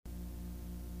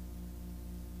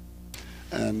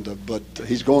But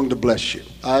he's going to bless you.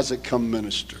 Isaac, come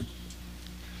minister.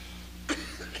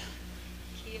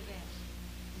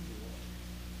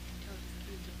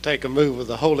 Take a move of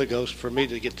the Holy Ghost for me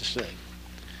to get to sing.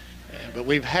 But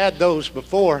we've had those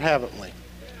before, haven't we?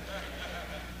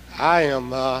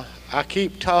 I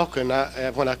keep talking.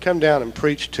 When I come down and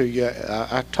preach to you,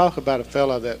 I talk about a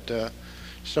fellow that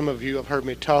some of you have heard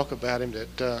me talk about him,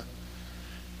 that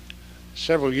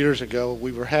several years ago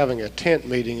we were having a tent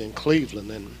meeting in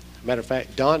Cleveland. And matter of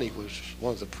fact, Donnie was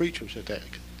one of the preachers at that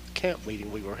camp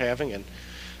meeting we were having. And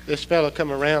this fellow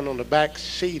come around on the back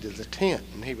seat of the tent,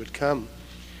 and he would come.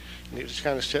 And he'd just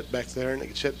kind of sit back there, and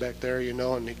he'd sit back there, you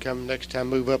know, and he'd come next time,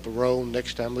 move up a row,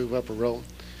 next time, move up a row.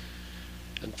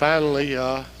 And finally,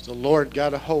 the Lord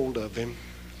got a hold of him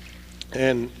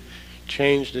and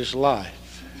changed his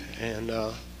life. And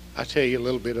I'll tell you a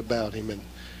little bit about him. And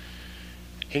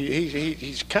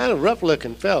he's kind of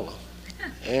rough-looking fellow.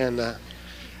 And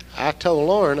I told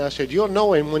Lauren, I said, you'll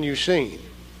know him when you see him.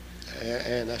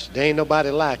 And I said, there ain't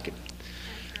nobody like him.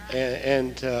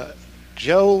 And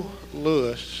Joe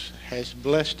Lewis has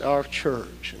blessed our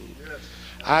church. And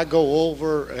I go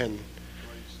over and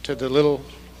to the little,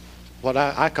 what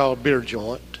I call a beer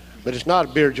joint, but it's not a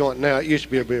beer joint now. It used to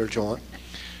be a beer joint.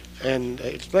 And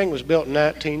the thing was built in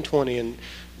 1920, and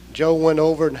Joe went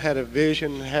over and had a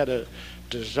vision, had a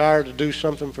desire to do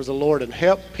something for the Lord and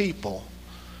help people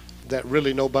that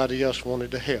really nobody else wanted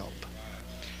to help.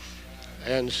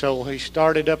 And so he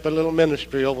started up a little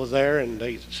ministry over there, and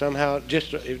they somehow, it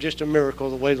was just a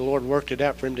miracle the way the Lord worked it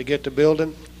out for him to get the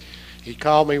building. He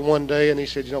called me one day and he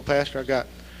said, you know, Pastor,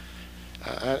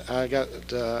 I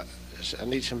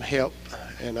need some help.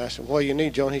 And I said, what do you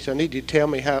need, Joe? And he said, I need you to tell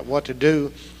me what to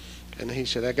do. And he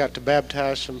said, I got to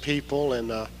baptize some people,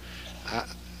 and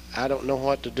I don't know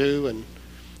what to do. And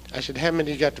I said, how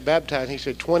many you got to baptize? And he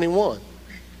said, 21.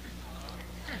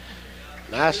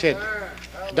 And I said,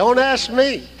 don't ask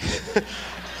me.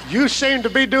 You seem to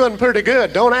be doing pretty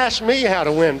good. Don't ask me how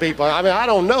to win people. I mean, I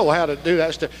don't know how to do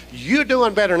that stuff. You're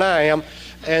doing better than I am.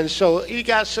 And so he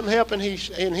got some help, and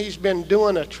he's been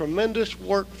doing a tremendous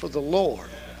work for the Lord.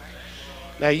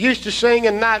 Now, he used to sing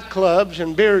in nightclubs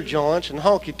and beer joints and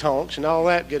honky-tonks and all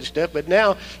that good stuff, but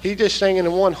now he's just singing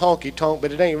in one honky-tonk,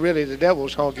 but it ain't really the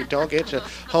devil's honky-tonk. It's a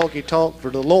honky-tonk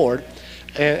for the Lord.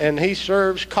 And he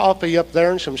serves coffee up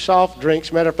there and some soft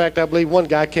drinks. Matter of fact, I believe one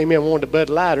guy came in and wanted a Bud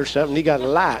Light or something. He got a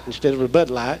light instead of a Bud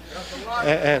Light.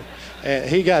 And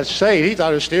he got saved. He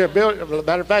thought it was still a beer.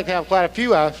 Matter of fact, have quite a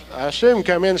few, I assume,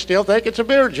 come in and still think it's a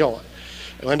beer joint.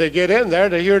 When they get in there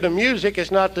to hear the music,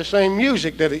 it's not the same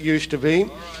music that it used to be.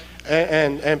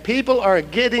 And people are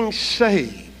getting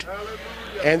saved.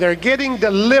 And they're getting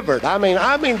delivered. I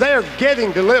mean, they're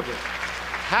getting delivered.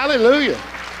 Hallelujah.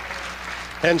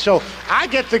 And so I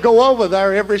get to go over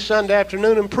there every Sunday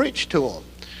afternoon and preach to them.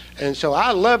 And so I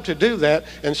love to do that.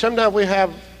 And sometimes we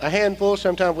have a handful,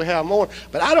 sometimes we have more.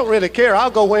 But I don't really care.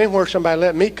 I'll go anywhere somebody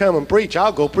let me come and preach.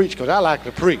 I'll go preach because I like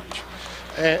to preach.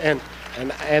 And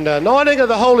anointing of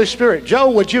the Holy Spirit. Joe,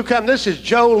 would you come? This is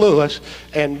Joe Lewis.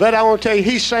 But I want to tell you,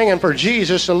 he's singing for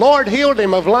Jesus. The Lord healed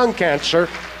him of lung cancer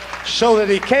so that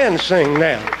he can sing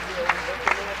now.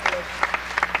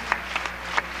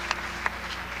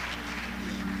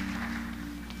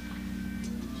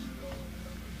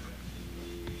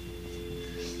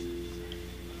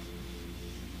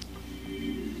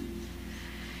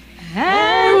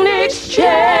 And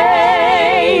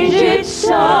exchange it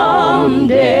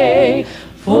someday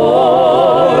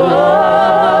for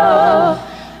a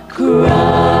crown.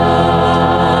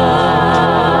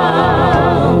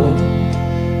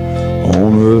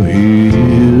 On a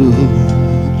hill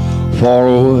far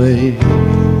away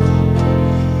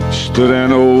stood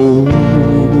an old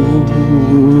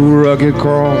rugged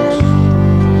cross,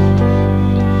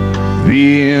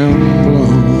 the emblem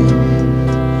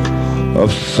of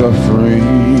suffering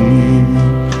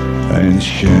and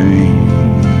shame.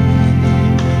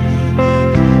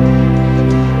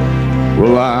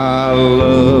 Well, I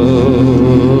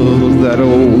love that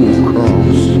old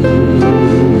cross,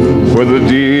 where the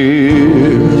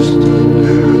dearest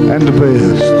and the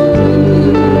best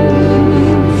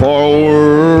for a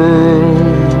world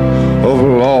of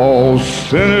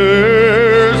lost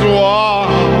sinners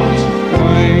was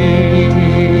slain.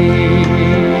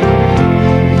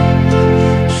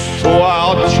 So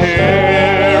I'll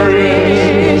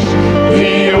cherish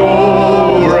the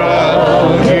old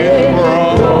rugged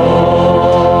cross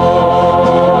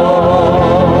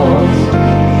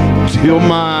till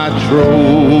my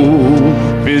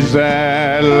trophies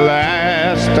at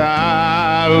last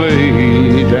I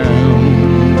lay down.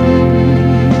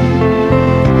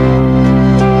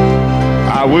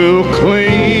 I will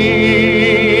cling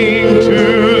to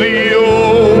the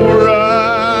old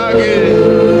rugged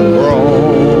cross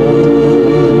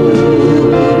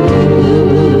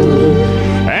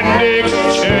and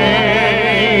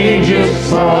exchange it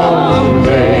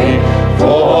someday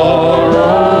for a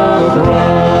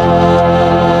crown.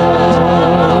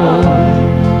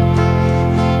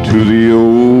 To the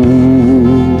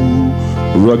old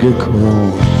rugged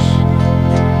cross,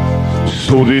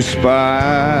 so despised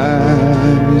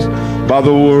by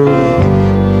the world,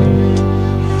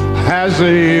 has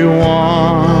a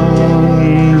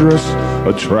wondrous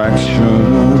attraction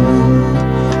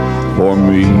for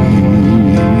me.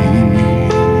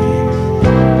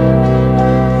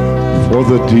 For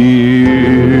the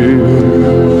dear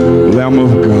Lamb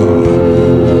of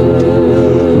God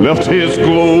left his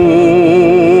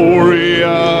glory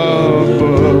above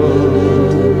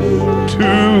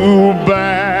to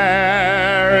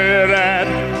bear it at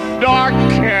dark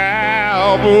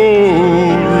Calvary.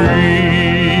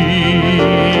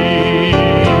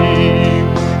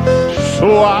 So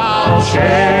I'll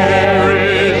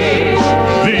cherish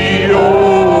the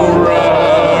old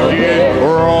rugged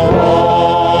cross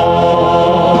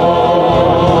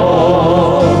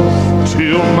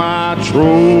till my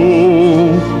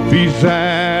trophies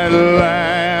at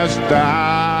last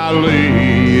I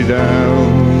lay down.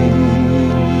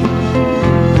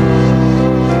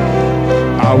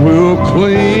 I will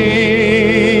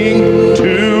cling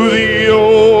to the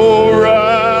old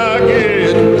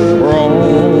rugged cross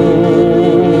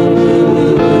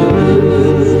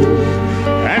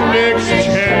and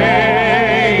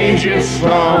exchange it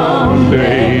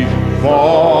someday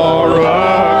for a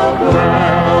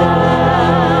crown.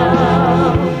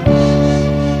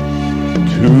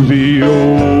 To the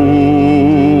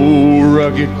old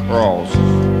rugged cross,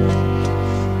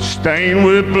 stained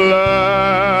with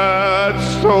blood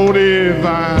so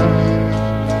divine,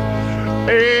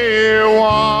 a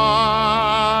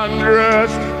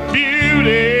wondrous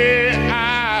beauty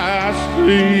I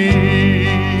see.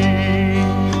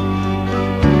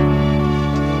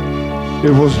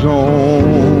 It was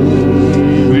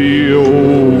on the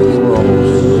old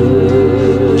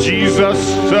cross Jesus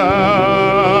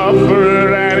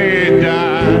suffered and he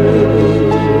died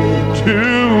to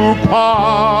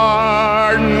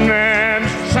pardon and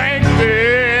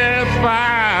sanctify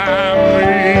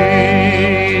me.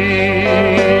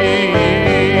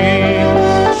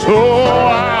 So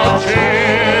I'll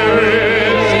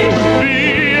cherish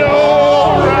the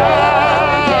old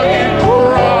rugged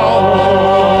cross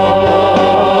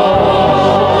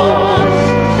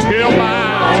till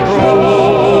my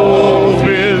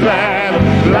trophies at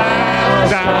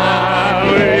last I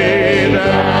lay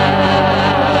down.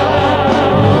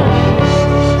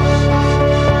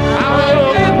 I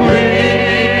will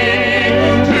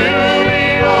cling to the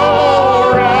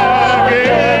old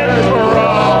rugged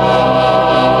cross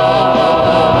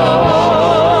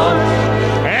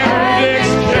and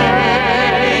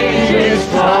exchange it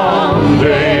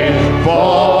someday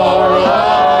for a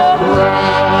crown.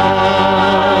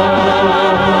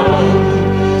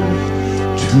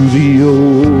 To the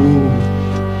old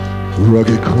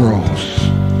rugged cross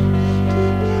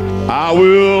I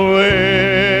will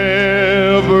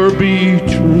ever be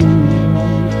true.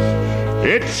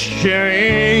 Its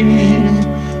shame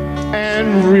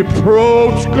and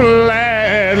reproach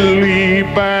gladly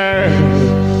bear.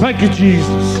 Thank you,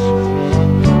 Jesus.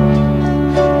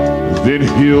 Then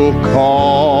he'll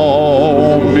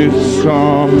call me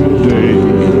someday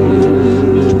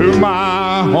to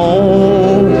my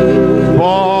home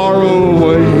far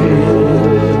away,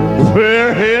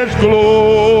 where his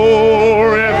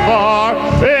glory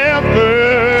forever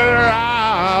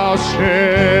I'll share.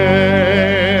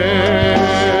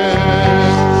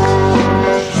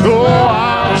 So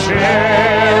I'll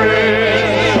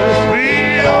cherish the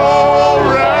old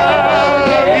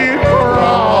rugged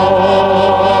cross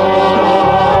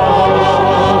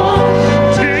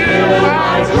till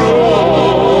my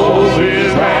trophies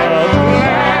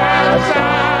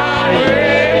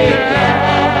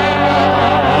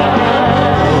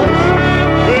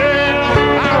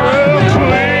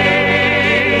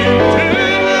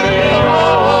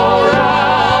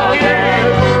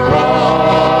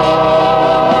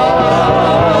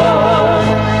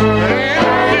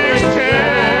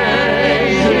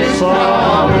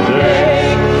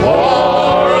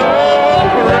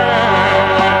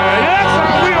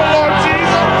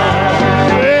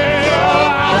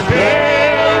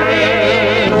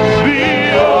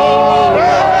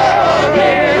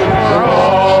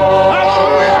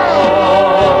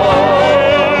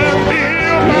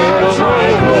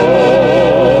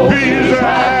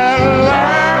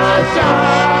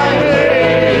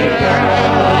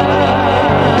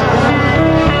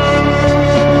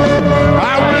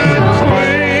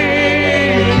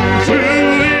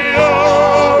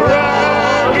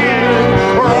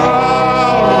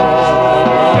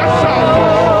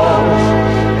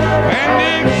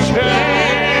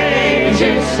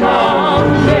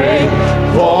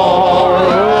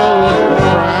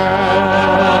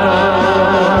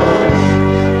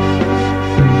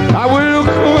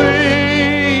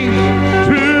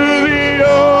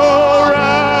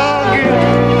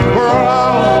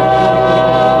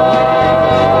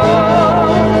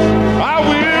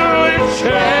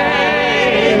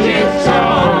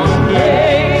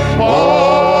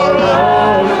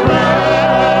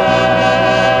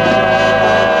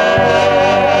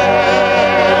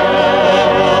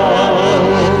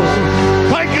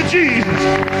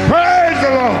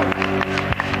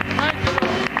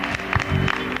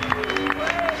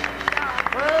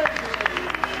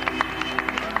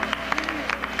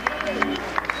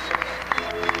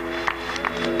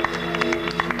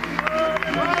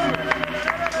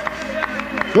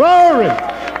Glory.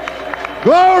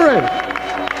 Glory.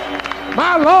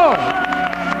 My Lord.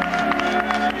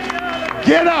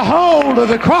 Get a hold of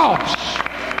the cross.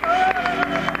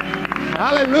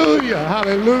 Hallelujah,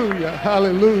 hallelujah,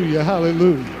 hallelujah,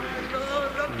 hallelujah.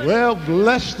 Well,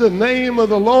 bless the name of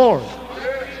the Lord.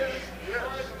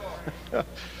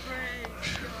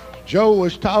 Joe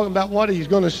was talking about what he's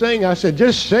going to sing. I said,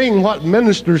 just sing what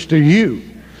ministers to you.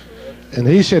 And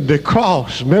he said, the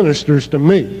cross ministers to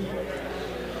me.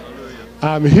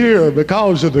 I'm here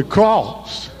because of the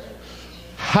cross.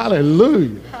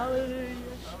 Hallelujah. Hallelujah.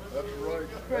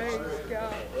 Praise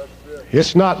God.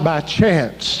 It's not by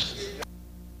chance.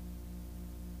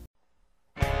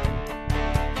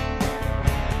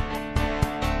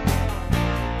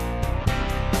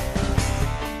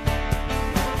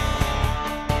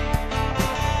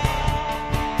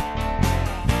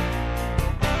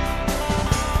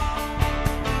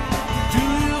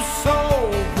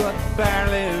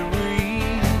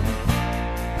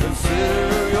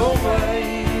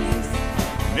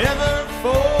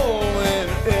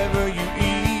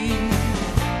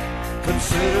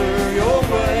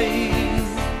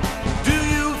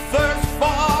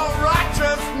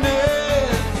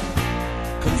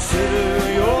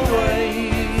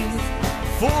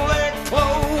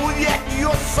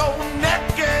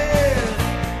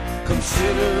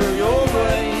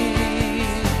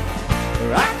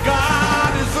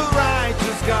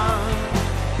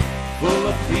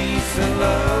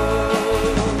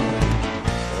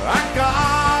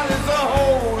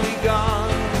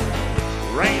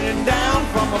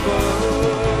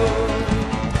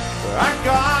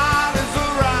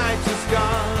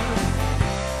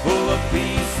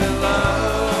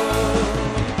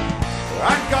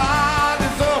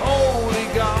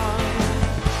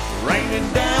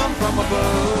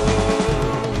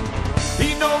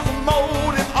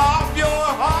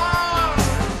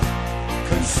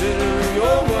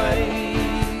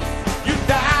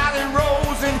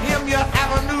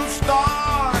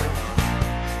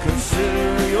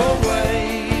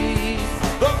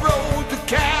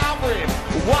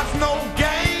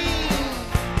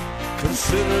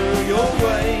 Consider your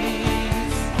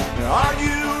ways. Are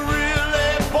you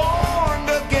really born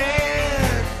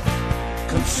again?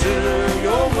 Consider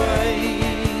your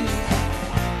ways.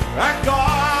 Our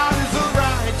God is a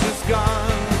righteous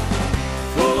God,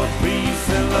 full of peace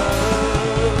and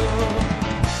love.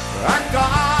 Our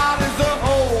God is a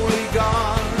holy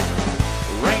God,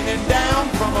 raining down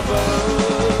from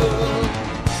above.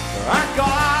 Our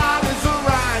God is a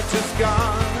righteous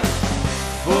God,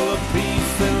 full of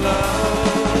peace and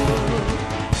love.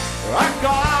 Our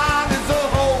God is a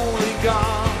holy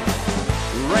God,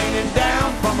 raining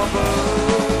down from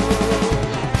above.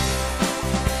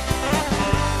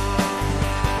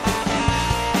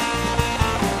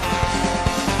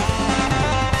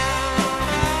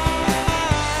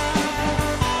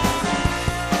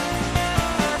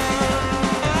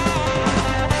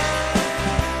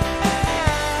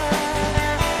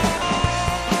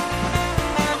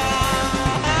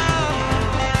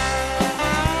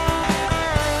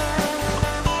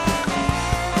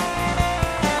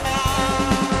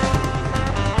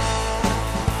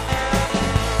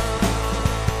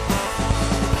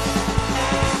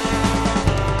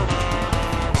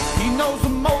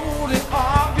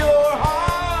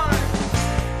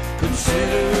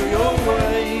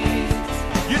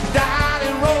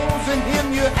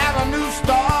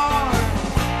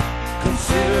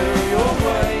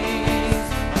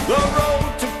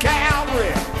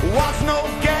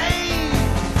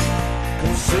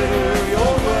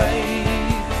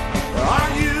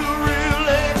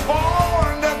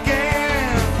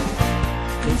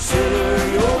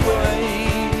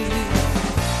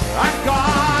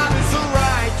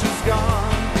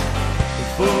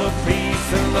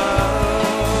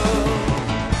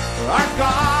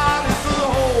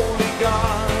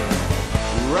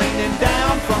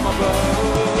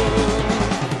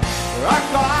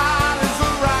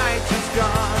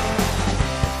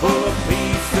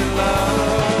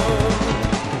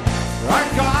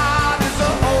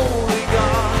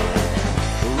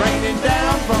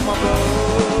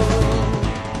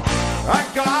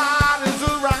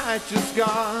 Righteous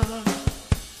God,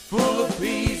 full of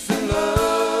peace and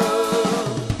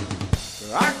love.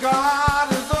 Our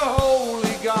God is a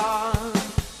holy God,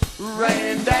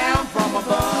 raining down from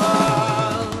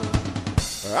above.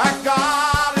 Our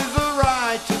God is a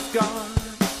righteous God,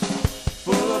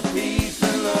 full of peace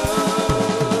and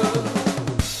love.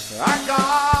 Our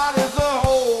God is a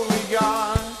holy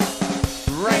God,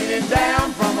 raining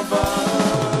down from above.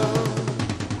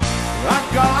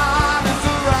 Our God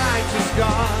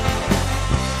God,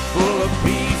 full of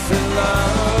peace.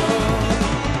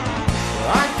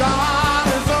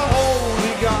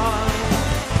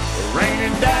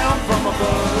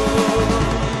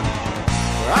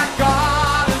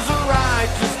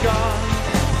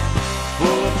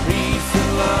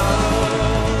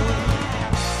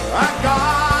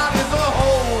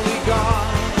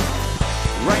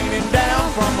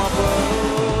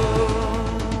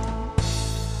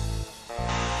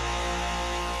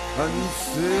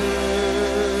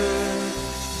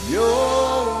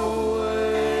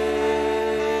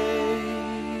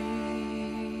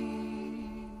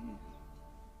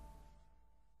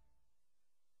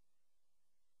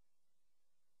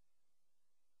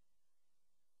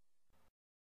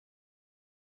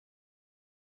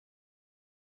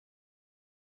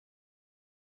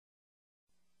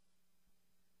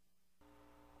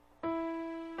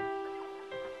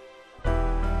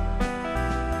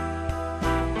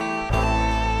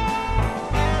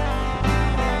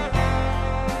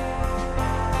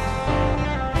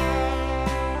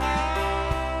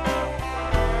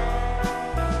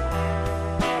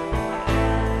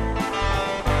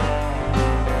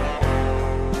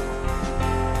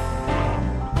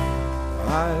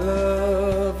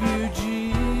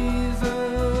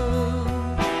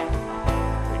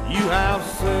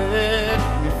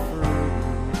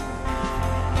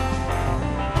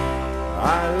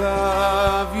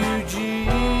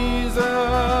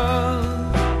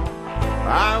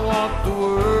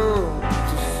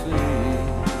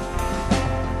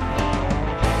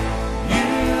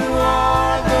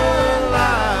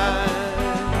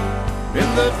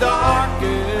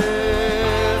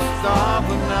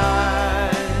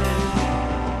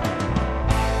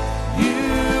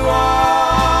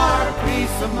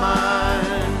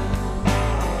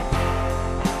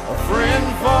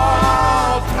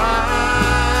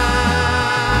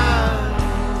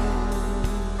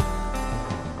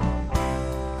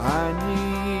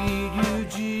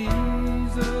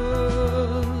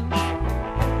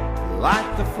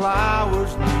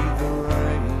 flowers need the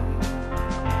rain.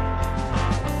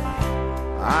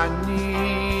 I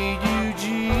need you,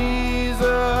 Jesus.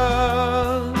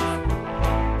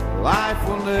 Life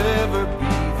will never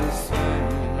be the same.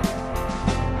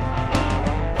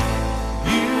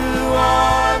 You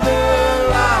are the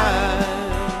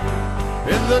light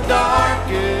in the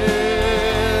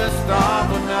darkest of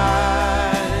the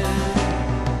night.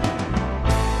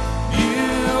 You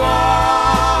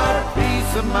are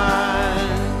peace of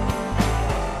mind,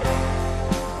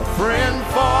 a friend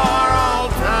for all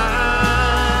time.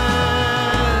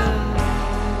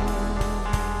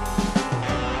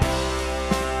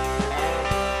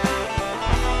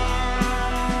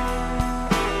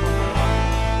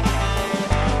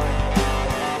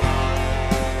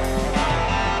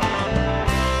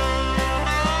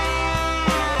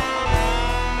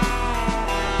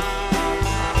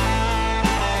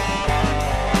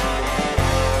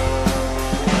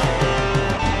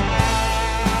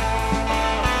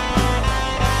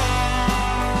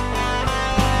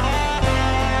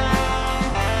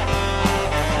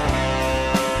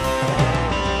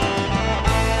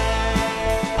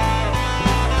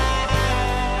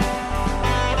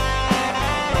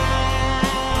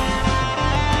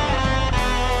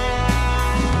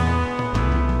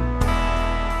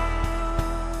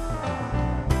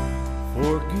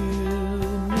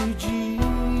 Forgive me,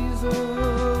 Jesus,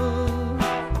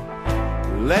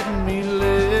 let me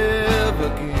live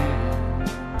again.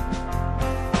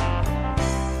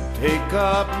 Take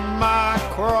up my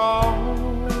cross,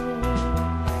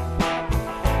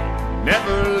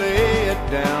 never lay it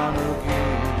down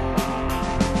again.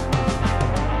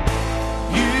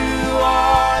 You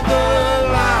are the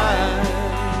light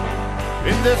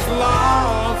in this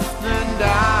lost and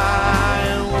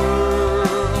dying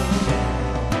world.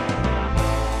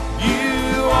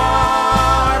 You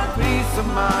are peace of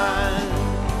mind,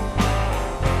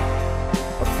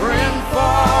 a friend for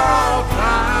all time.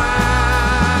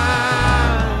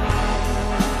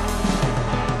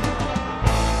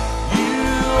 You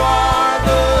are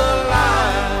the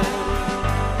light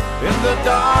in the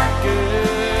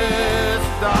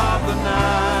darkest of the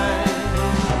night.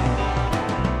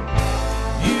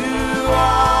 You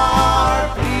are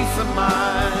peace of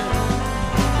mind,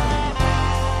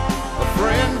 a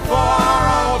friend for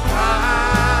all time.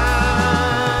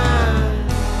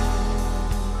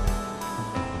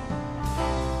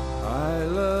 I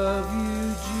love you,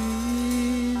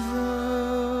 Jesus.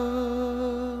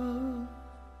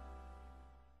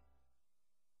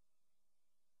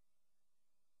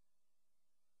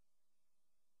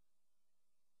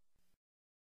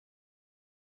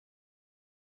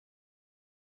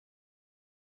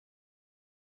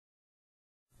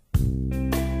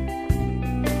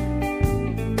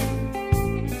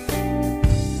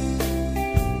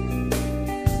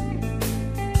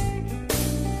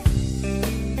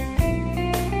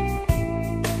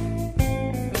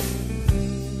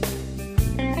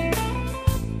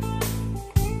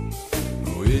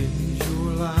 Is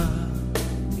your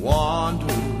life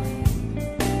wandering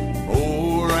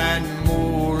more and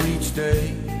more each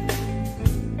day?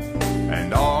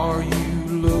 And are you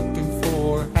looking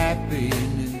for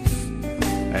happiness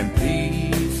and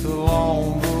peace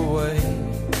along the way?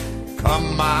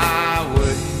 Come my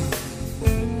way,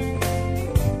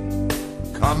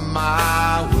 come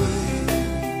my way,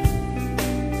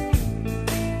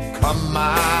 come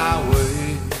my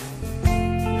way,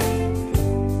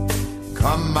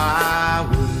 come my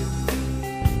way.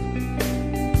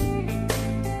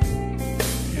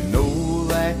 You know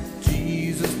that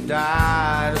Jesus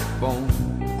died upon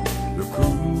the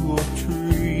cruel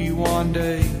tree one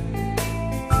day.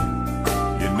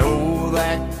 You know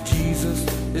that Jesus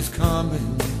is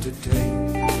coming to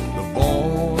take the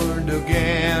born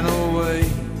again away.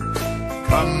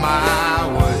 Come my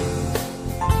way,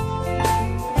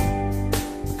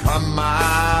 come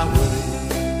my way,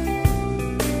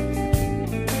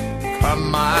 come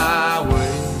my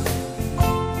way,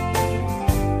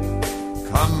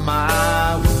 come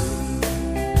my way.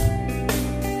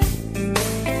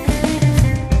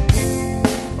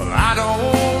 Well, I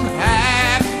don't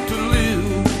have to live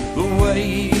the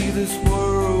way this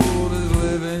world is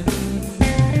living,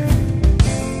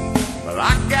 but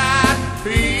I got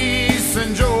peace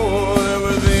and joy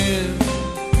within.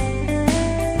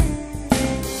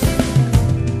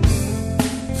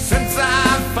 Since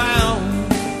I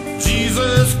found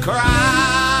Jesus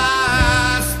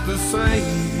Christ the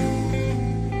Savior,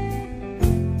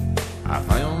 I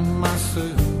found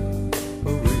myself a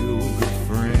real good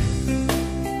friend.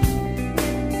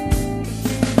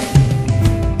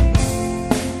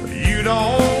 You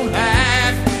don't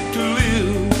have to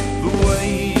live the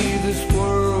way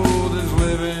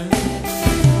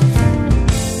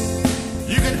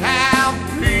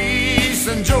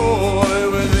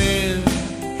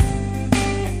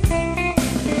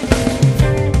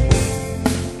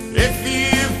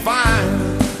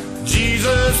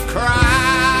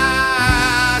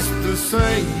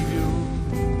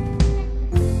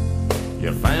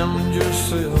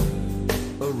yourself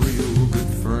a real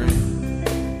good friend.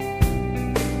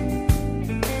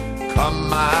 Come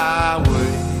my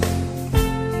way,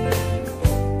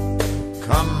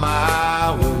 come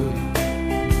my way,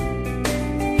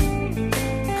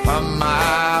 come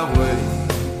my way,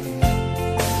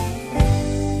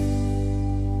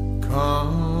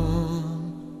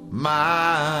 come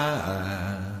my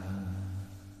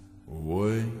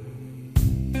way.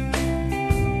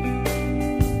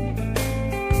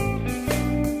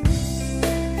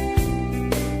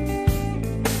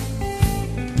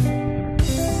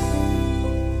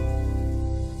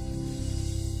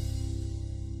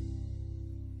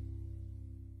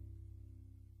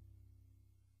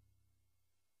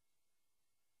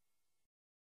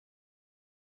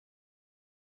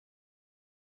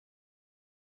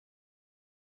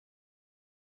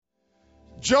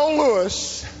 Joe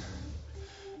Louis,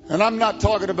 and I'm not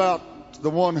talking about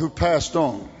the one who passed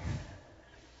on.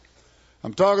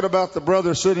 I'm talking about the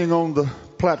brother sitting on the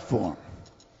platform.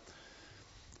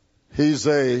 He's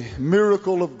a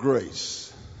miracle of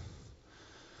grace.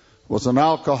 Was an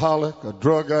alcoholic, a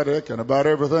drug addict, and about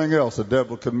everything else the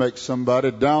devil could make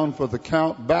somebody, down for the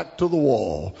count, back to the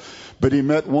wall. But he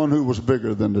met one who was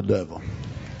bigger than the devil.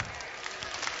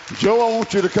 Joe, I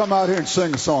want you to come out here and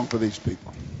sing a song for these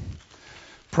people.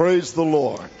 Praise the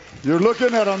Lord. You're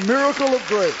looking at a miracle of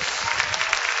grace.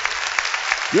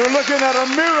 You're looking at a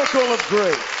miracle of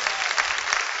grace.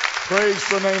 Praise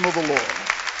the name of the Lord.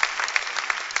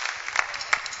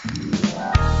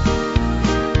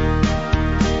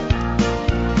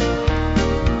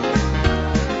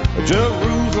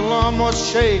 Jerusalem was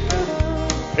shaken,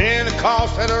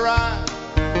 Pentecost had arrived.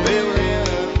 They were in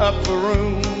an upper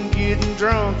room getting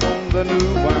drunk on the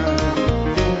new wine.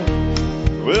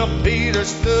 Well, Peter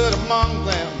stood among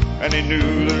them, and he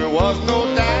knew there was no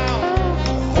doubt.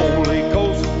 The Holy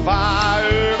Ghost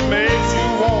fire makes you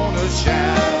want to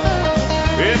shout.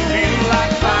 It feels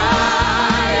like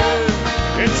fire,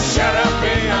 it's shut up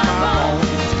in my bones.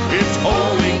 It's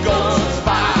Holy Ghost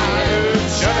fire,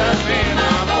 shut up in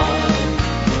my bones.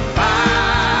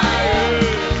 Fire,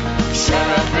 shut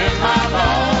up in my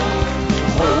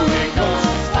bones. Holy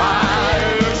Ghost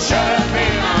fire, shut up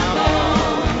in my bones.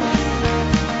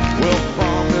 Well,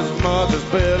 from his mother's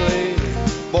belly,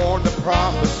 born to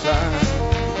prophesy,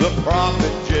 the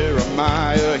prophet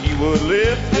Jeremiah, he would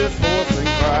lift his voice and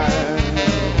cry.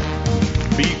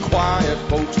 Be quiet,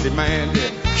 folks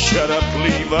demanded. Shut up,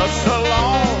 leave us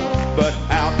alone. But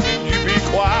how can you be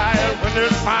quiet when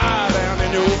there's fire down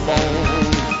in your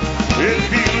bones? It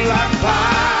feels like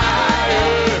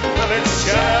fire, well, it's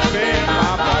shut up in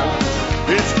my bones.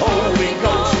 It's Holy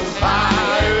Ghost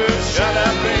fire, shut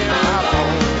up in my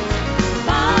bones.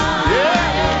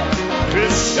 Yeah,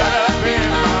 it's shut up in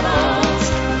my bones.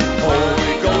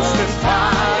 Holy Ghost and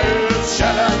fire,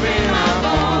 shut up in my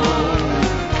bones.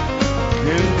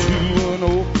 Into an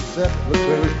open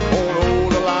sepulchre on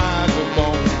old Elijah's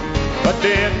bones, a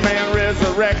dead man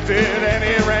resurrected and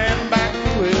he ran back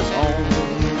to his home.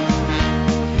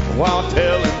 While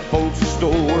telling folks the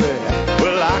story,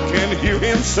 well, I can hear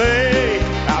him say,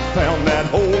 I found that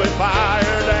holy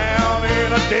fire down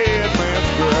in a dead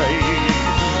man's grave.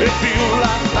 It feels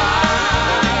like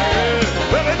fire,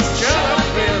 well, it's shut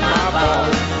up in my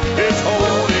bones. It's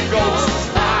Holy Ghost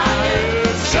fire,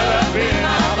 shut up in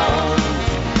my bones.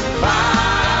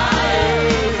 Fire,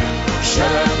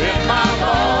 shut up in my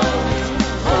bones.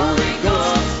 Holy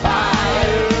Ghost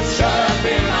fire, shut up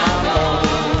in my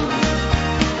bones.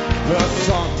 The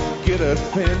sons get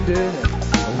offended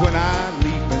when I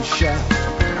leap and shout.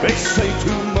 They say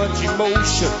too much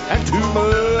emotion and too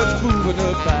much moving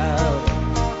about.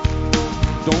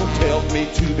 Don't tell me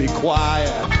to be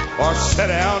quiet or sit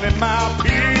down in my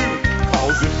pew.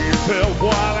 Cause if you felt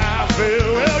what I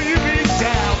feel, well, you be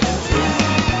shouting too.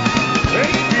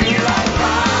 It feels like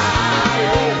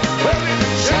fire, well,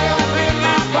 it's shut up in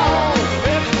my bones.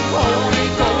 It's Holy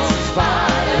Ghost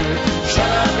fire,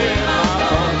 shut up in my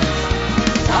bones.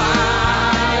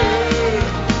 Fire,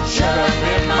 shut up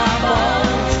in my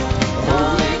bones.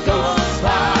 Holy Ghost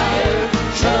fire,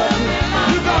 shut up in my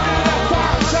bones. You got that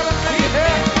fire, shut up in your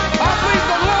head. I believe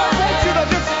the Lord wants you to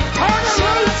just turn it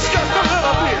loose just a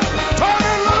little bit. Turn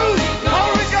it loose.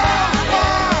 Holy Ghost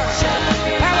fire.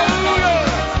 Hallelujah.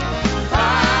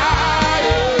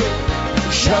 Fire,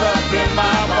 shut up in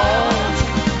my bones.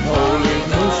 Holy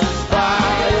Ghost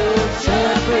fire, shut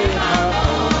up in my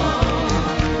bones.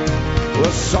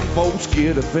 Well, some folks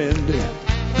get offended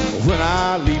when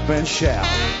I leap and shout.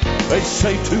 They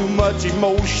say too much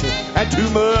emotion and too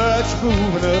much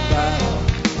moving about.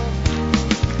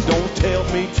 Don't tell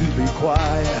me to be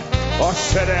quiet or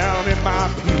sit down in my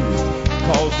pew.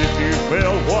 'Cause if you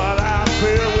feel what I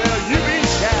feel, well, you be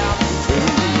shouting too.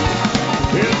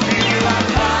 It'll be like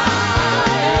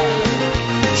fire,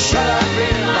 shut up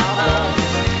in my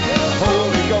bones.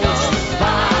 Holy Ghost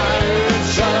fire,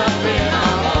 shut up in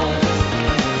my bones.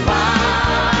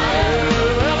 Fire,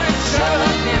 well, it's shut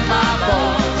up in my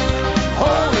bones.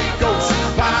 Holy Ghost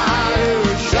fire,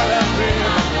 shut up in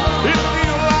my bones. It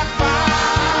feels like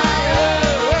fire,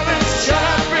 well, it's shut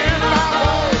up in my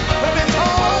bones. Well, it's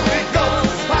Holy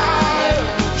Ghost fire,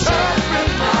 shut up in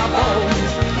my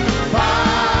bones.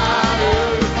 Fire,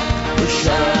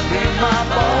 shut up in my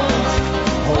bones.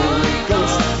 Holy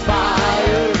Ghost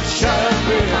fire, shut up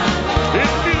in my bones.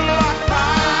 It feels like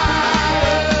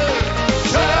fire,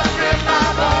 shut up in my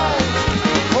bones.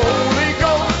 Holy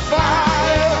Ghost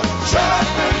fire, shut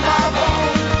up in my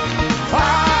bones.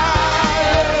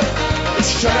 Fire,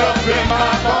 shut up in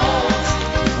my bones.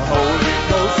 Holy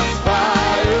Ghost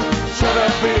fire, shut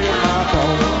up in my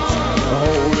bones.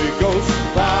 Holy Ghost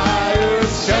fire,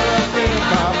 shut up in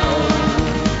my bones.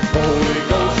 Holy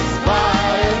Ghost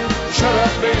fire, shut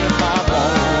up in my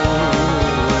bones.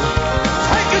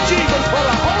 Thank you, Jesus, for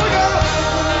the Holy Ghost.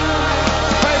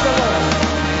 Praise the Lord.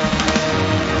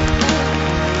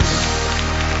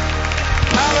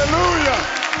 Hallelujah.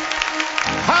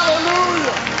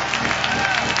 Hallelujah.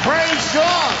 Praise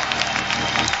God.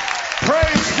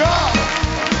 Praise God.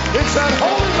 It's that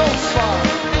Holy Ghost fire.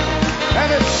 And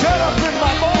it's shut up in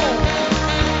my bones.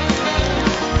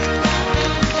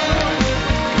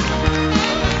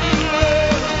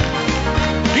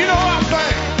 You know what I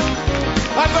think?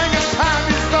 I think it's time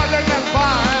you start letting that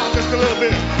fire out just a little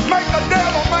bit. Make the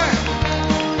devil mad.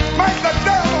 Make the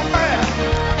devil mad.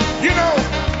 You know,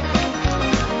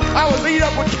 I was eat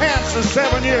up with cancer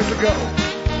 7 years ago.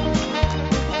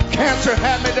 Cancer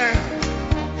had me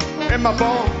down in my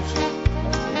bones.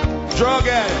 Drug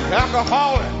addict,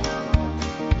 alcoholic.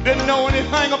 Didn't know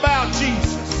anything about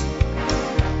Jesus.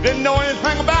 Didn't know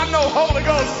anything about no Holy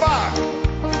Ghost fire.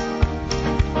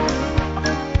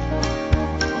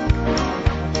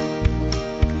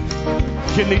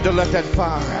 You need to let that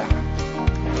fire out.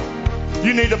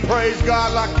 You need to praise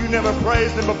God like you never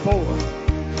praised Him before.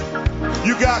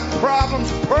 You got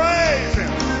problems, praise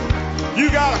Him.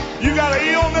 You got an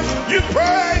illness, you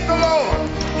praise the Lord.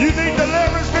 You need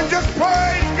deliverance, then just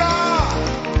praise God.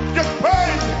 Just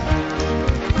praise Him.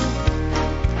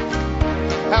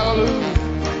 Hallelujah.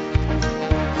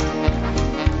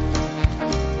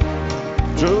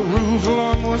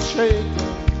 Jerusalem was shaken.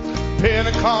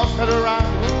 Pentecost had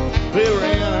arrived. They were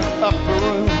in an upper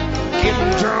room,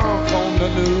 getting drunk on the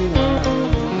new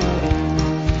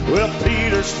wine. Well,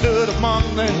 Peter stood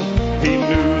among them. He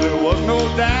knew there was no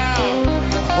doubt.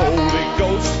 Holy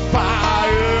Ghost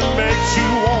fire makes you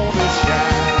want to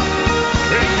shout.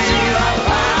 It feels like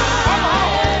fire. Come on.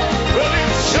 Well,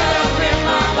 it's shut up in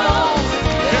my bones.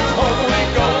 It's Holy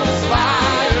Ghost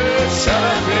fire. Shut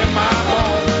up in my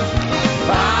bones.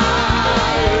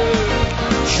 Fire.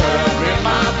 Shut up in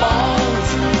my bones.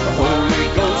 Holy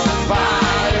Ghost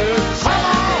fire. Come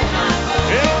on.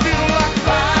 It feels like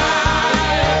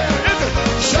fire.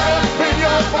 Shut up in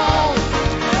your bones.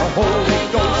 Holy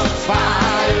Ghost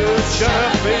fire. Shut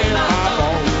up in my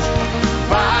bones.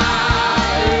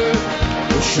 Fire.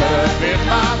 Shut up in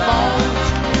my bones.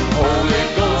 Holy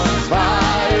Ghost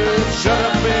fire. Shut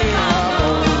up in my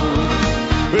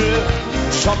bones. Well,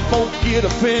 some folk get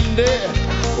offended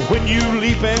when you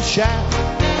leap and shout.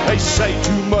 They say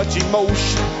too much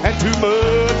emotion and too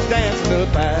much dancing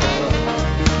about.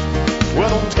 Well,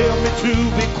 don't tell me to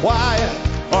be quiet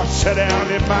or sit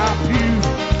down in my pew.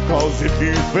 'Cause if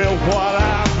you feel what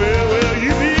I feel, well,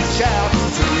 you be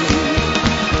shouting too.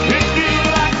 It feels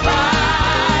like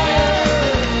fire.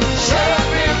 Shut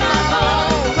up in my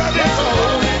bones. It's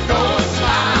Holy Ghost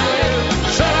fire.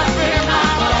 Shut up in my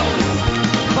bones.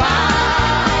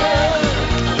 Fire.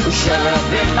 Shut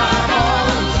up in my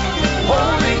bones.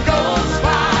 Holy Ghost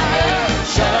fire.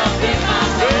 Shut up in my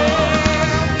bones.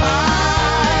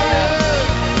 Fire.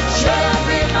 Shut up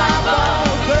in my bones.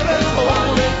 It's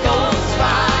Holy Ghost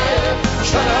fire.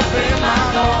 Shut up in my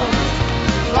bones.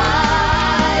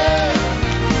 Fire.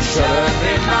 Shut up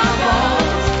in my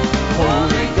bones.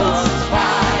 Holy Ghost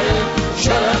fire.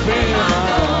 Shut up in my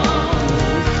bones.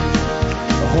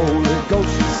 Holy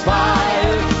Ghost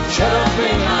fire. Shut up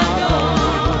in my bones.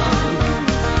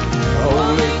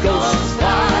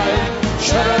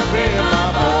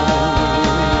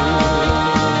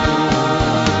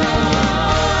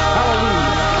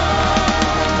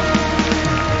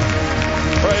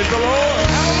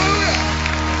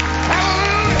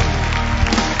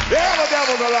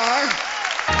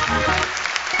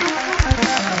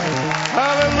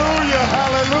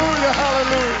 Hallelujah,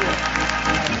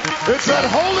 hallelujah. It's that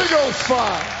Holy Ghost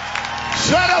fire.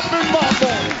 Shut up in my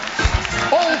bones.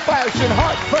 Old-fashioned,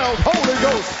 heartfelt Holy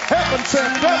Ghost.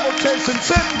 Heaven-sent, devil-chasing,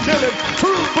 sin-killing,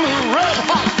 true blue,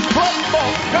 red-hot,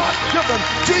 blood-bought, God-given,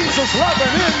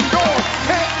 Jesus-loving, indoor,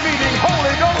 camp-meeting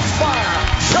Holy Ghost fire.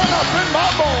 Shut up in my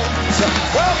bones.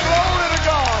 Well, glory to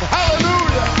God.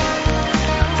 Hallelujah.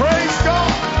 Praise God.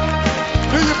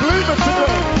 Do you believe it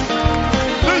today?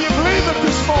 Do you believe it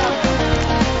this morning?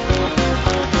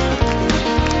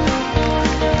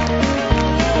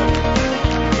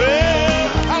 Well,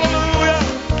 hallelujah.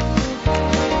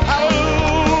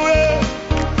 Hallelujah.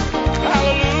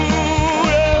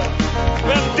 Hallelujah.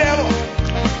 Well, devil,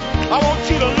 I want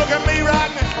you to look at me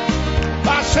right now.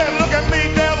 I said, look at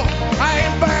me, devil. I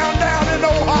ain't bound down in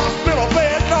no hospital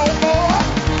bed no more.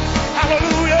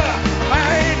 Hallelujah. I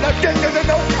ain't addicted to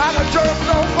no kind of jerk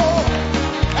no more.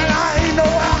 And I ain't no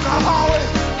alcoholic.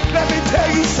 Let me tell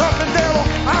you something, devil.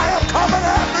 I am coming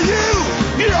after you.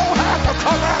 You don't have to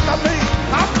come after me.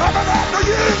 I'm coming after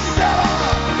you, devil.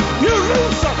 You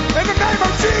lose them in the name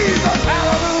of Jesus.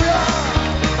 Hallelujah.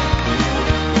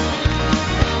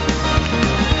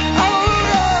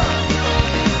 Hallelujah.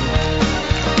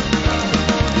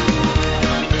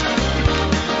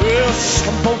 Well,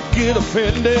 some folk get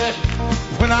offended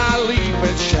when I leave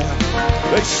and shout.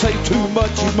 They say too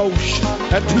much emotion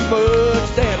and too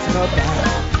much dancing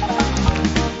about.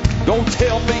 Don't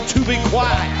tell me to be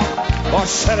quiet or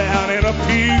sit down in a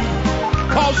pew.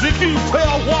 Cause if you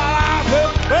tell what I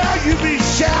feel, well, you be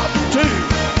shouting too.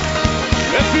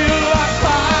 It feels like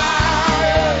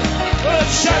fire, well,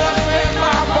 shut up in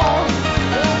my bones.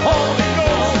 Holy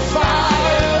Ghost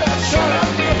fire, shut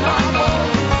up in my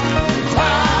bones.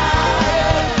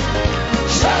 Fire,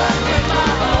 shut up in my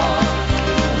bones.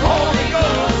 Holy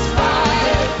Ghost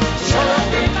fire, shut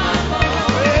up in my bones.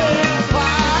 Well,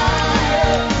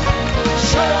 fire,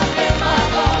 shut up in my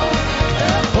bones.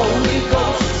 Holy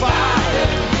Ghost fire,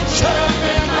 shut up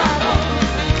in my bones.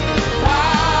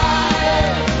 Fire,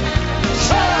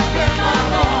 shut up in my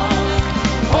bones.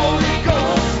 Holy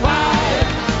Ghost fire,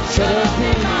 shut up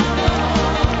in my bones.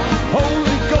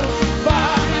 Holy Ghost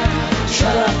fire,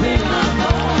 shut up in my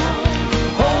bones.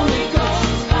 Holy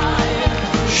Ghost fire,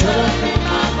 shut up in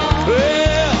my bones.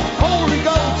 Well, Holy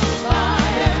Ghost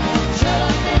fire, shut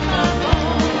up in my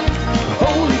bones.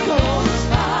 Holy Ghost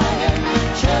fire,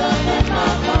 shut up in my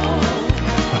bones.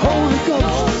 Holy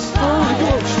Ghost, Holy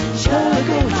Ghost, Holy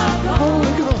Ghost,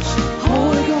 Holy Ghost,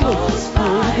 Holy Ghost,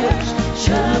 Holy Ghost,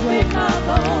 Shut up in my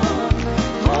bones.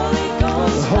 Holy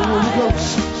Ghost. Holy Ghost.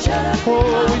 Shut up in Oh,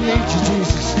 my we need you,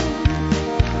 Jesus.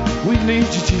 We need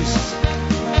you, Jesus.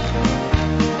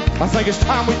 I think it's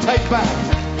time we take back.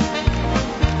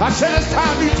 I said it's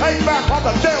time you take back what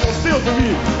the devil steals from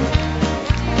you.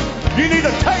 You need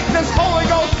to take this Holy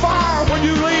Ghost fire when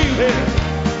you leave here.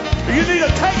 You need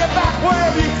to take it back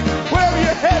wherever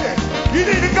you're headed. You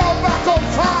need to go back on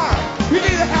fire. You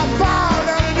need to have fire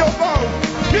down in your bones.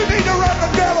 You need to run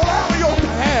the devil out of your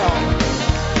hell.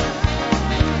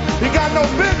 He got no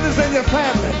business in your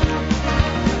family.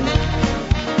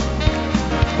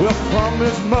 Well, from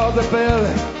his mother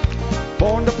belly,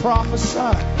 born to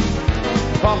prophesy,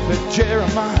 prophet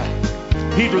Jeremiah,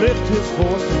 he'd lift his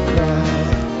voice and cry.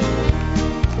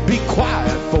 Be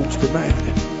quiet, folks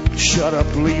demanded. Shut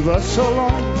up, leave us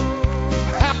alone.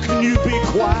 How can you be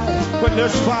quiet when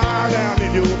there's fire down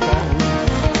in your bones?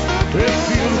 It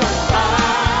feels like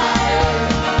fire.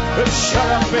 Shut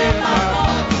up in my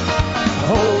bones.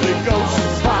 Holy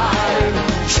Ghost fire.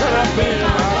 Shut up in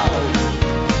my bones.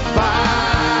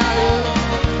 Fire.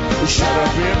 Shut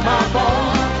up in my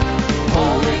bones.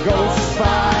 Holy Ghost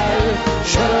fire.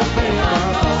 Shut up in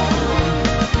my bones.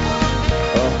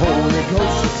 Holy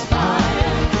Ghost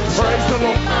fire. Praise the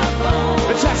Lord.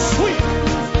 It's that sweet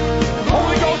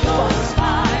Holy Ghost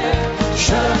fire.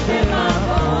 Shut up in my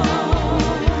bones.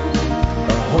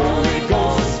 Holy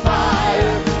Ghost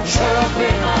fire. Shut up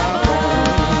in my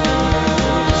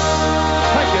bones.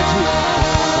 Thank you, Jesus.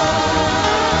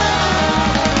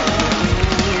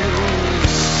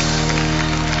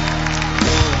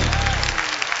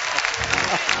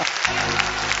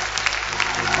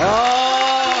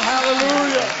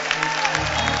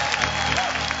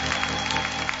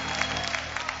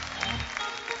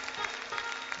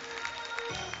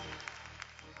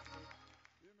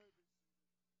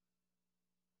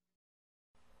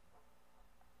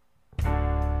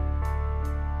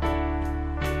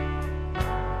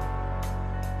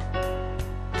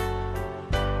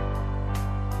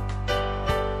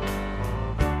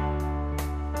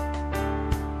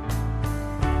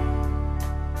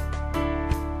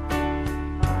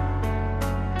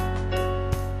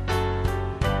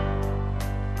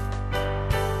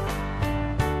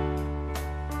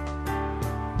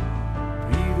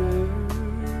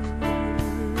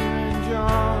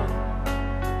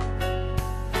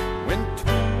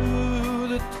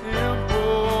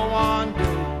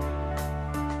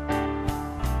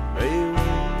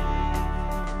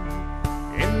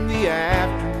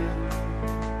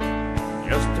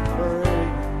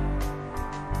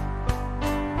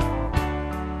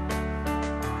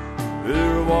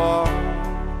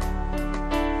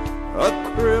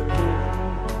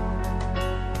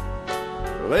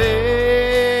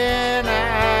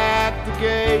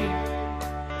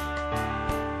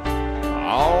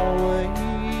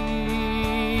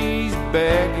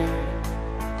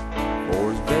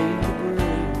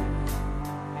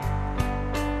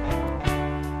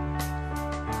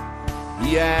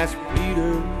 He asked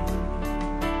Peter,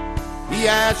 he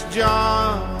asked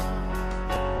John,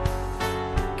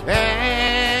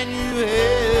 can you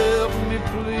help me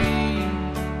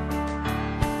please?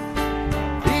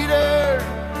 Peter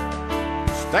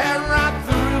stared right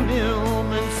through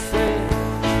him and said,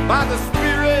 by the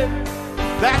Spirit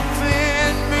that's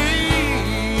in me,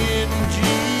 in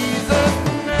Jesus'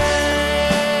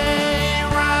 name,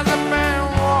 rise up and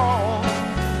walk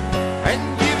and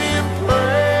give him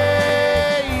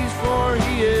praise, for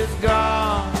he is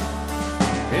God.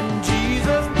 In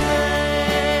Jesus'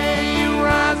 name,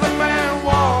 rise up and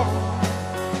walk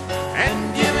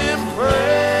and give him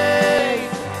praise,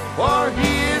 for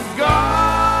he is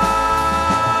God.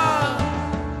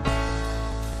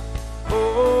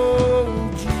 Oh,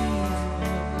 Jesus,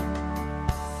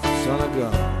 Son of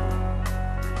God,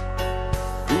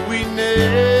 who we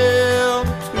nailed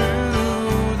to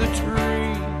the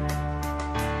tree,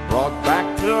 brought back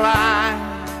to life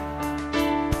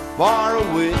for a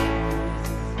witness,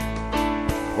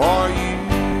 for you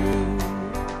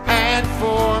and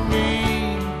for me.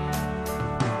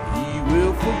 He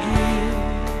will forgive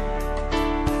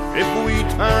if we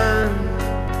turn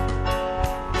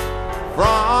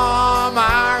from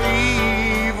our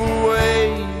evil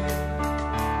ways.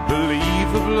 Believe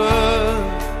the blood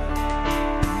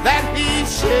that he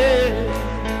shed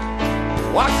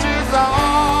washes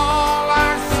all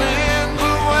our sins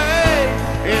away.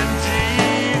 In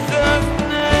Jesus'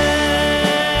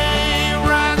 name,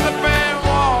 rise up and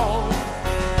walk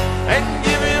and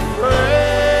give him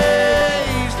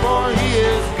praise, for he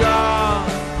is God.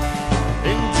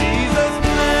 In Jesus'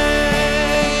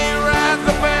 name, rise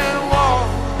up and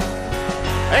walk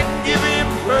and give him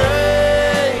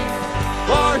praise,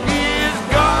 for he is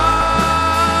God.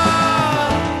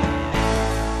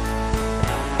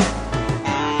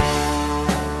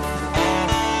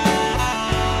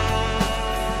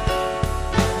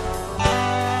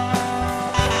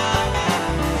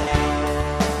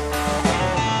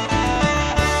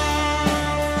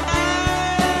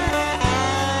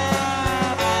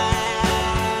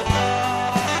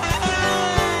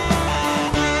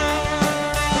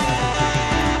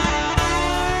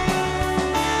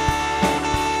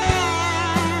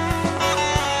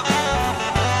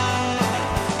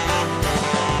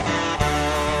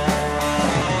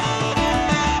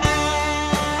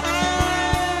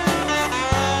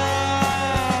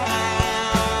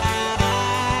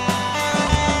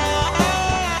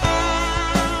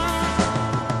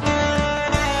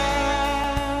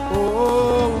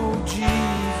 Oh,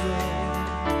 Jesus,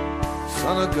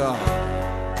 Son of God,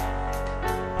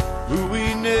 who we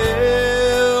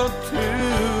nailed to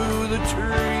the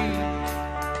tree,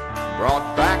 brought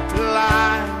back to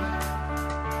life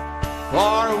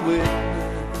for a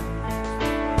witness,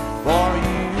 for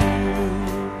you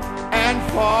and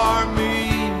for me.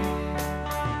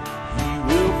 He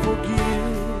will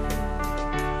forgive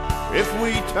if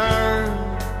we turn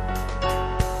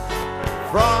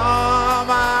from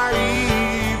our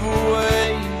evil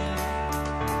ways.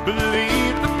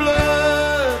 Believe the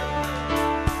blood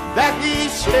that he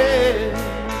shed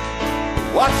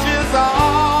washes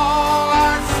all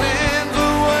our sins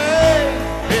away.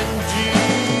 In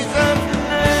Jesus'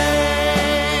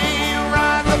 name,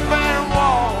 rise up and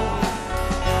walk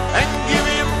and give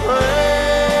him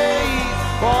praise,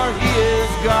 for he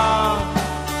is God.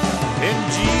 In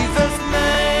Jesus'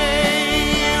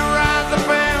 name, rise up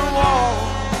and walk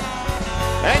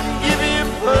and give him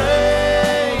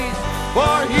praise,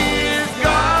 for he is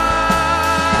God.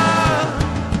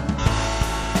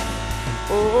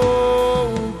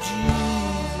 Oh, Jesus.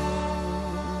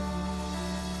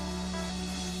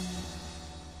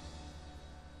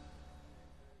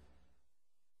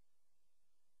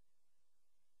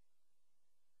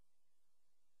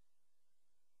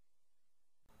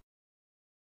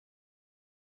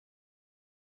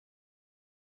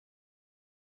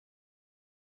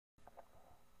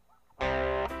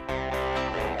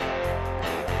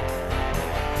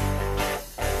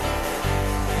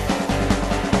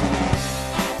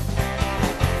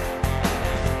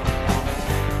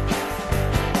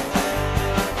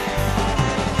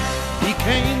 He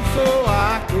came so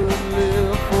I could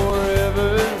live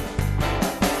forever.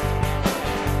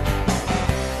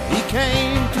 He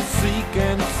came to seek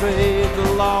and save the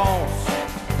lost.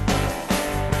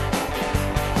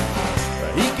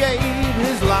 He gave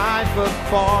his life up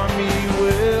for me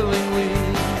willingly.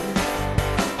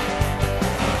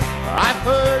 I've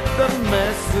heard the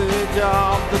message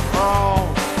of the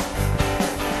cross.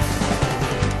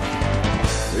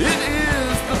 It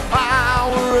is the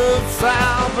power of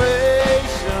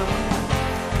salvation.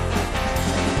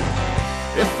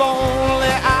 If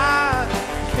only I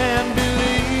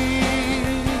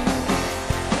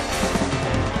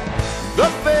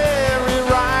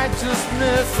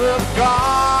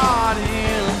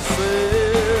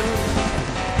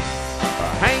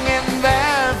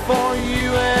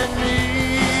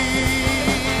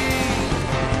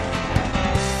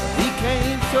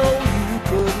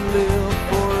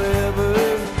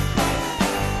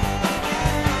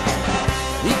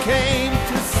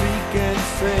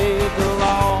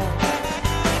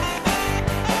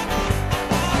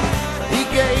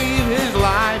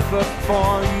up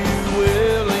for you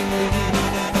willingly.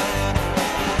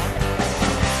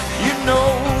 You know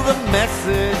the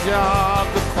message of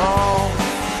the cross.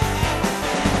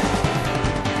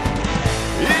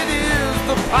 It is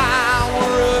the power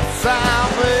of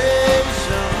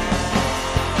salvation.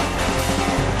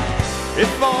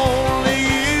 If only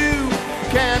you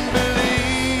can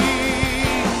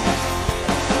believe,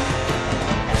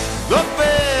 the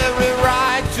very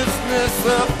righteousness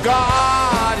of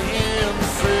God Himself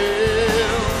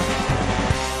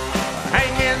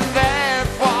hanging there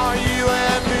for you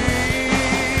and me.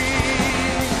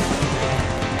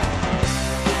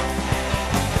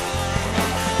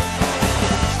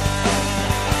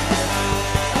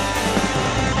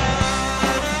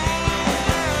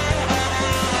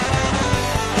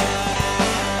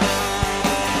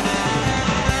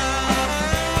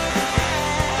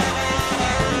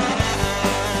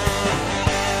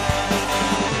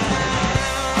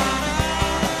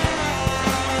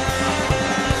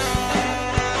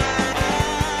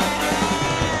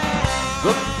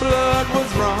 The blood was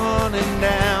running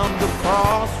down the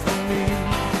cross for me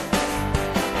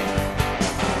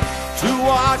to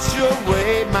wash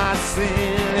away my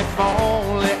sin. If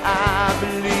only I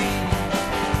believe.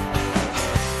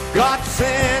 God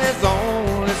sent His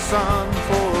only Son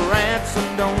for a ransom,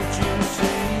 don't you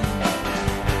see?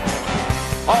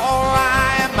 All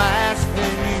I am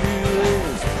asking you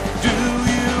is, do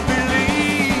you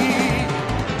believe?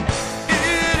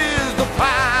 It is the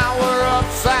power of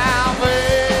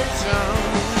salvation.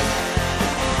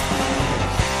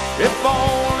 If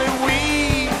only we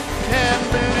can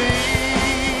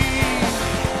believe,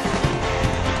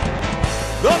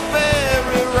 the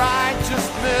very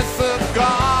righteousness of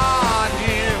God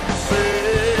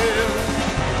Himself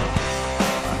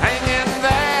hanging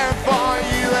there for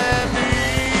you and me.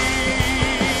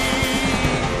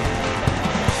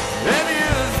 It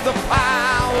is the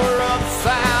power of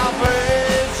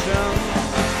salvation.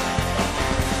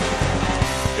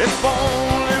 If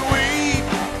only we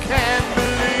can believe,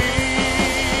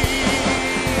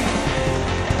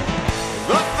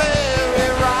 the very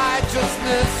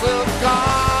righteousness of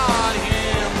God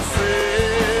Himself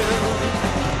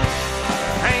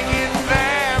hanging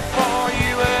there for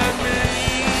you and me.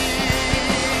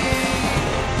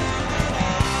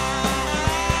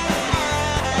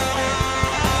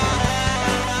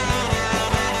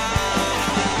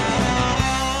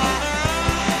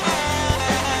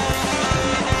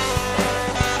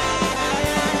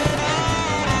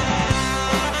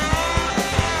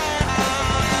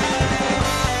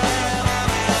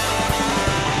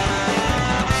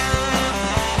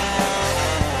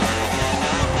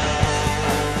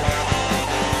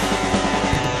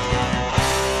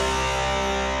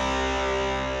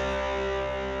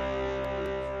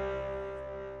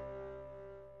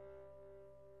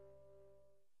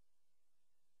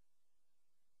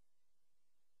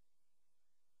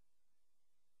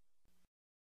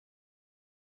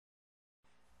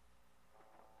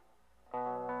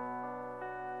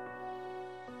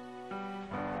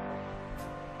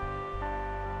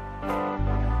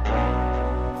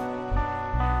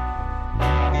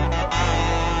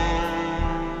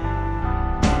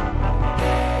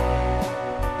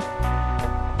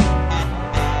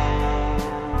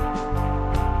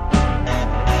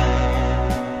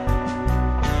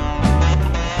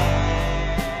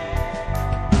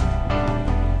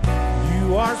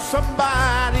 You are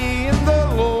somebody in the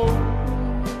Lord.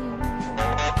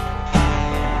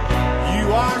 You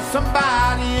are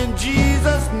somebody in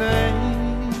Jesus' name.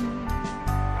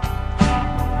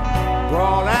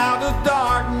 Brought out of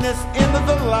darkness into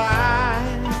the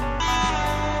light.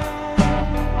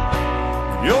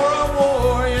 You're a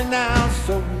warrior now,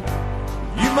 so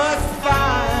you must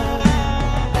fight.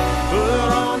 Put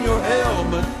on your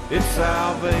helmet, it's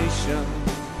salvation.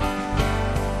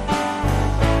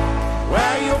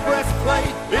 Wear your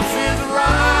breastplate, it's His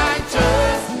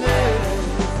righteousness.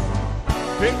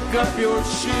 Pick up your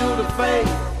shield of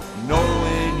faith,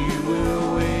 knowing you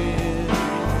will win.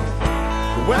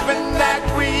 The weapon that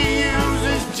we use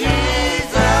is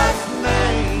Jesus'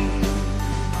 name.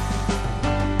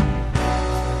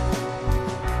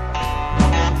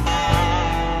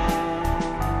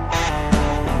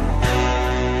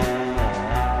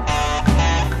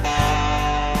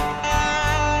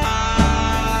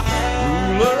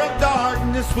 Ruler of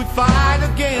darkness, we fight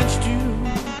against you.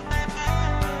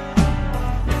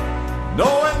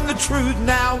 Knowing the truth,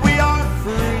 now we are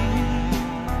free.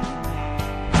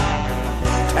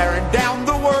 Tearing down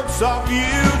the works of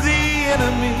you, the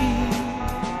enemy.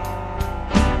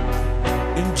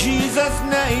 In Jesus'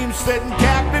 name, setting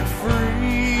captive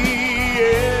free.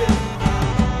 Yeah.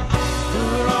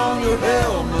 Put on on your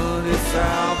helmet is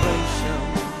salvation.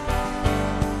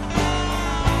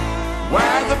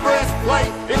 Wear the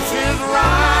breastplate, it's his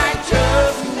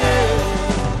righteousness.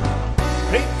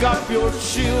 Pick up your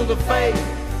shield of faith,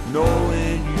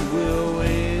 knowing you will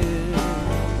win.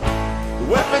 The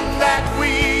weapon that we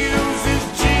use is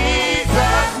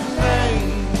Jesus' name.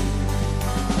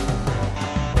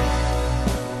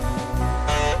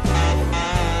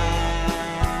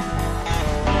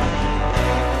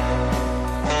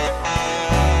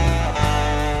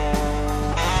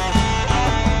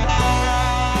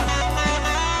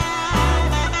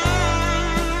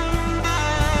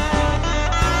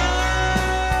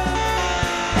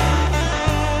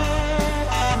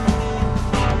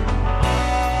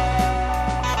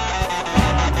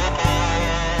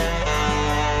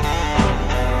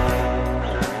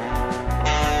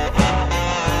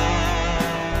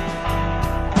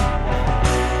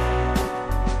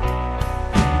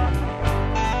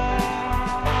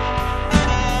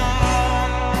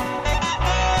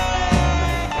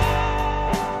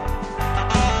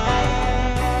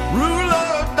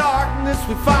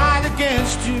 We fight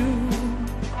against you,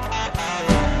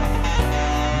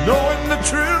 knowing the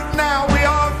truth now we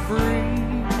are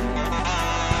free,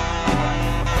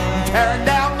 tearing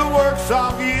down the works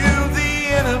of you, the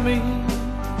enemy.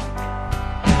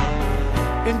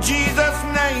 In Jesus'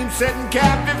 name, setting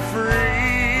captive free.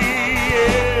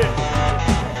 Yeah.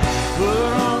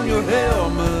 Put on your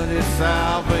helmet, it's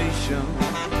salvation.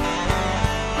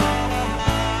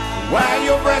 Wear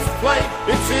your breastplate,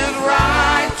 it's his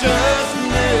righteousness.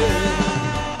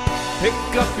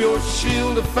 Pick up your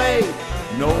shield of faith,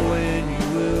 knowing you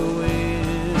will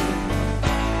win.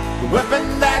 The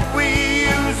weapon that we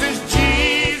use is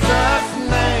Jesus'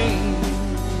 name.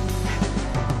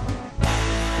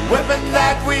 The weapon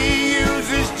that we use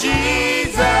is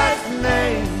Jesus'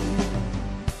 name.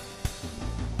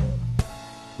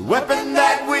 The weapon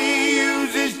that we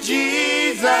use is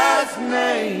Jesus'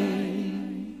 name.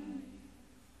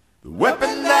 The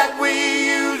weapon that we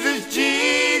use is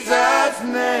Jesus'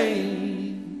 name.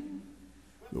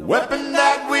 The weapon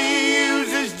that we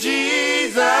use is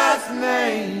Jesus'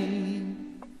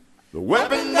 name. The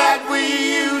weapon that we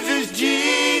use is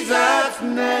Jesus'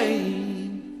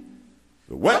 name.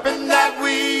 The weapon that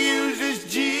we use is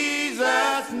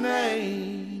Jesus'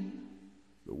 name.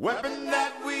 The weapon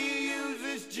that we use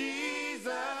is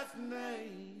Jesus'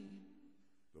 name.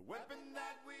 The weapon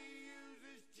that we use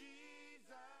is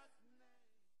Jesus' name.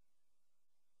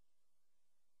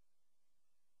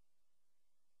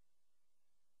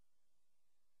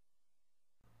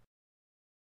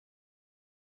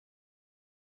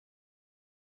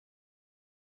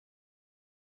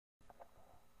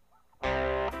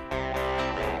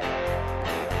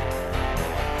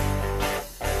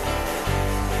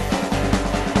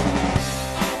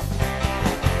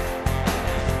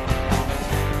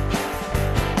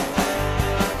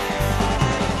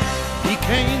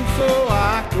 Came so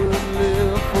I could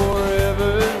live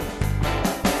forever.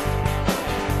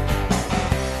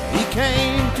 He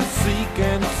came to seek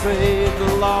and save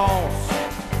the lost.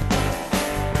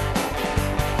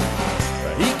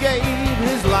 He gave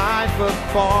his life up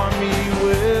for me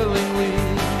willingly.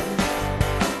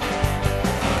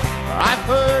 I've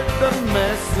heard the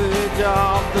message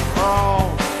of the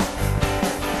cross.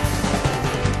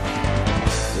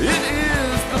 It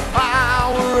is the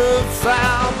power of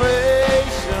salvation.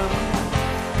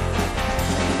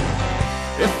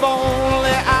 If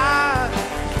only I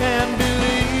can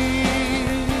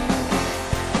believe,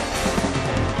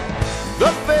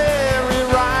 the very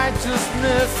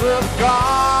righteousness of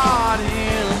God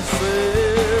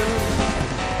himself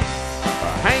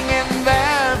hanging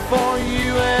there for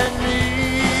you and me.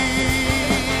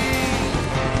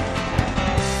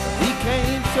 He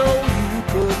came so you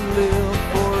could live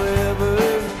forever.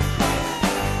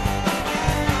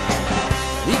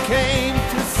 He came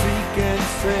to seek and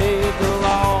save the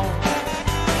lost.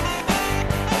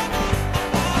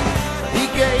 He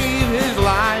gave his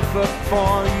life up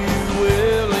for you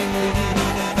willingly.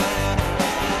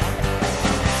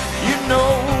 You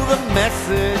know the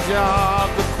message of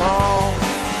the cross.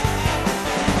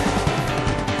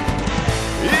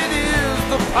 It is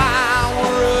the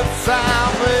power of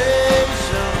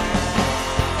salvation.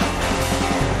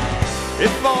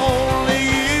 If only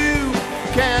you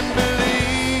can believe,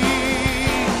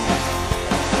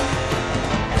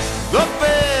 the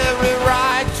very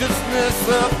righteousness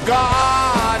of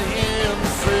God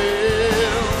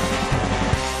himself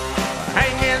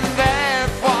hanging there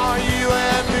for you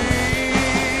and me.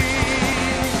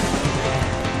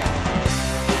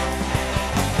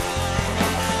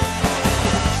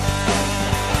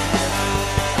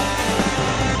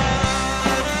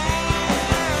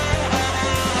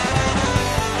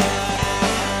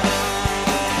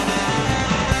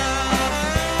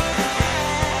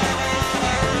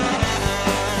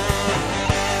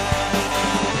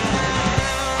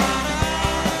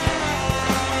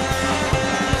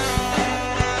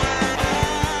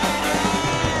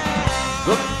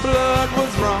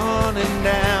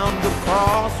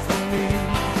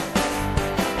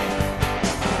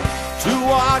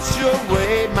 wash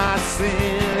away my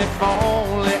sin if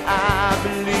only I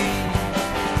believe.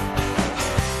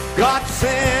 God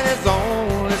sent His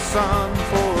only Son